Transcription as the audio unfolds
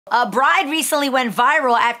A bride recently went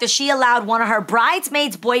viral after she allowed one of her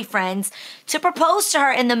bridesmaids' boyfriends to propose to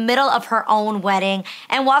her in the middle of her own wedding.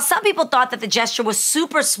 And while some people thought that the gesture was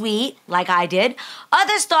super sweet, like I did,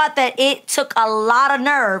 others thought that it took a lot of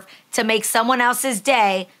nerve to make someone else's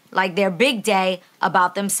day, like their big day,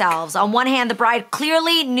 about themselves. On one hand, the bride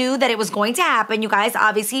clearly knew that it was going to happen. You guys,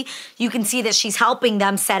 obviously, you can see that she's helping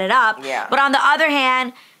them set it up. Yeah. But on the other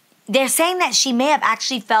hand, they're saying that she may have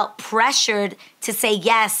actually felt pressured to say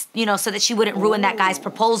yes, so that she wouldn't ruin that guy's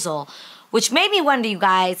proposal. Which made me wonder, you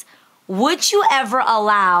guys, would you ever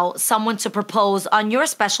allow someone to propose on your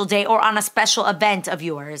special day or on a special event of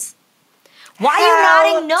yours? Why are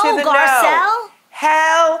you nodding no, Garcelle?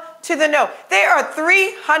 Hell to the no. There are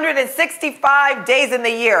 365 days in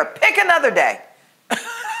the year. Pick another day.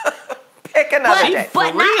 Pick another day.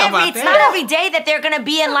 But it's not every day that they're going to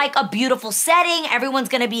be in like a beautiful setting. Everyone's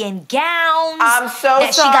going to be in gowns. I'm so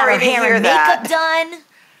sorry she got her to hair hear and that. makeup done.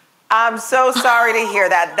 I'm so sorry to hear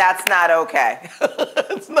that. That's not okay.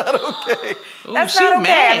 It's not okay. Ooh, That's not okay.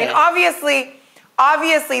 Mad. I mean,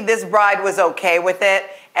 obviously this bride was okay with it,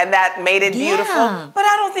 and that made it beautiful. But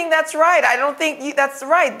I don't think that's right. I don't think that's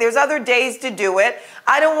right. There's other days to do it.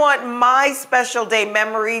 I don't want my special day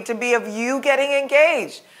memory to be of you getting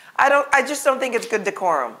engaged. I just don't think it's good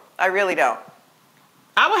decorum. I really don't.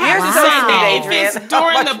 I would have to say that if it's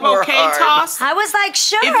during the bouquet toss. I was like,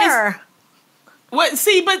 sure. But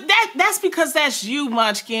that's because that's you,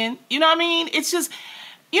 Munchkin. You know what I mean? It's just,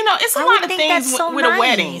 it's a lot of things with a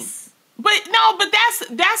wedding. But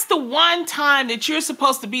that's the one time that you're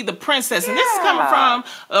supposed to be the princess. And this is coming from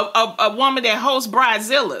a woman that hosts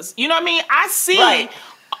Bridezillas. You know what I mean? I see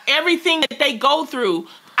everything that they go through.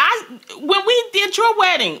 When we did your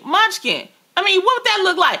wedding, Munchkin, I mean, what would that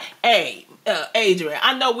look like? Hey, Adrian,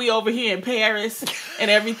 I know we over here in Paris and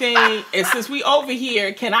everything. And since we over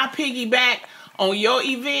here, can I piggyback on your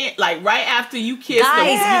event, like right after you kiss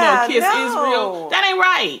Israel? That ain't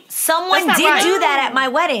right. Someone did do that at my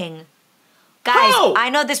wedding. Guys, I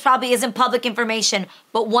know this probably isn't public information,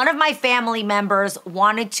 but one of my family members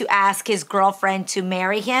wanted to ask his girlfriend to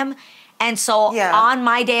marry him. And so on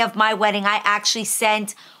my day of my wedding, I actually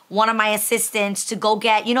sent one of my assistants to go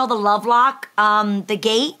get, the love lock, the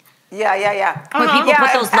gate. Yeah. Where people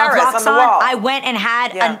put those love locks on. Wall. I went and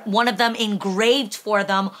had one of them engraved for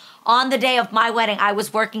them. On the day of my wedding, I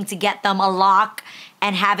was working to get them a lock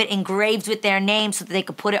and have it engraved with their name so that they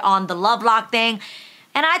could put it on the love lock thing.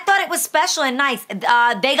 And I thought it was special and nice.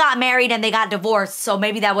 They got married and they got divorced, so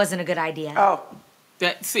maybe that wasn't a good idea. Oh.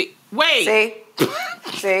 See.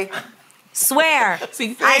 Swear.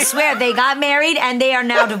 I swear they got married and they are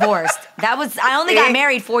now divorced. I only got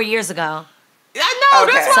married 4 years ago. I know,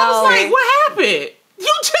 that's why I was like, what happened?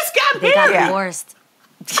 You just got married. They got divorced.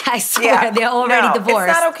 I swear, they're already divorced.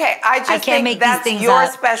 It's not okay. I just think that's your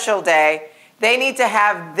special day. They need to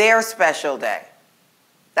have their special day.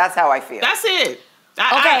 That's how I feel. That's it.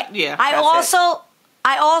 I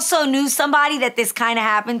also knew somebody that this kind of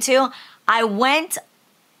happened to. I went,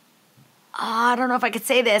 I don't know if I could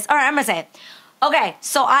say this. All right, I'm going to say it. Okay,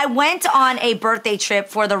 so I went on a birthday trip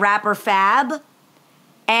for the rapper Fab.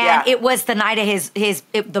 And it was the night of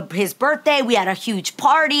his birthday. We had a huge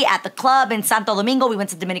party at the club in Santo Domingo. We went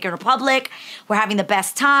to Dominican Republic. We're having the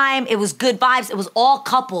best time. It was good vibes. It was all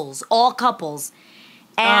couples.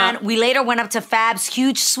 And we later went up to Fab's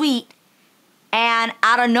huge suite. And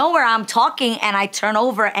out of nowhere, I'm talking, and I turn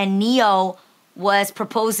over, and Neo was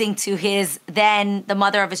proposing to the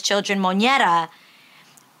mother of his children, Moneta.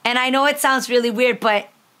 And I know it sounds really weird, but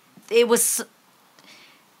it was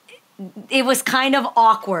kind of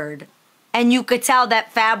awkward. And you could tell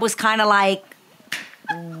that Fab was kind of like,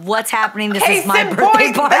 what's happening? This is my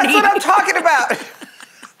birthday party. That's what I'm talking about.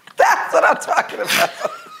 That's what I'm talking about.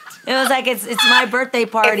 It was like, it's my birthday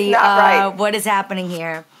party. It's not right. What is happening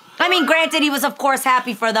here? I mean, granted, he was, of course,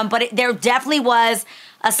 happy for them, but there definitely was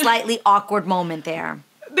a slightly awkward moment there.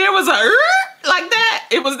 There was a like that?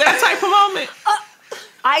 It was that type of moment?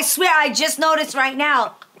 I swear, I just noticed right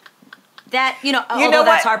now that, although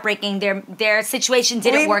that's heartbreaking, their situation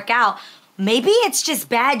didn't work out. Maybe it's just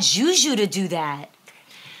bad juju to do that.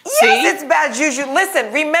 Yes, it's bad juju.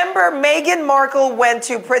 Listen, remember Meghan Markle went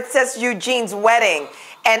to Princess Eugene's wedding,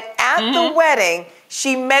 and at the wedding,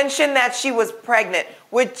 she mentioned that she was pregnant,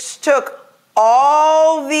 which took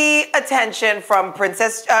all the attention from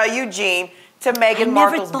Princess Eugene to Meghan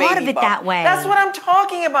Markle's baby bump. I never thought of it that way. That's what I'm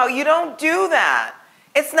talking about. You don't do that.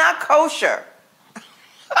 It's not kosher.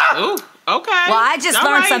 Ooh, okay. Well, I just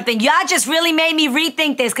learned something. Y'all just really made me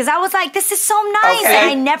rethink this because I was like, this is so nice. And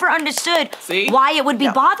I never understood why it would be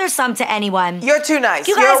bothersome to anyone. You're too nice.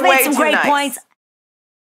 You guys made some great points.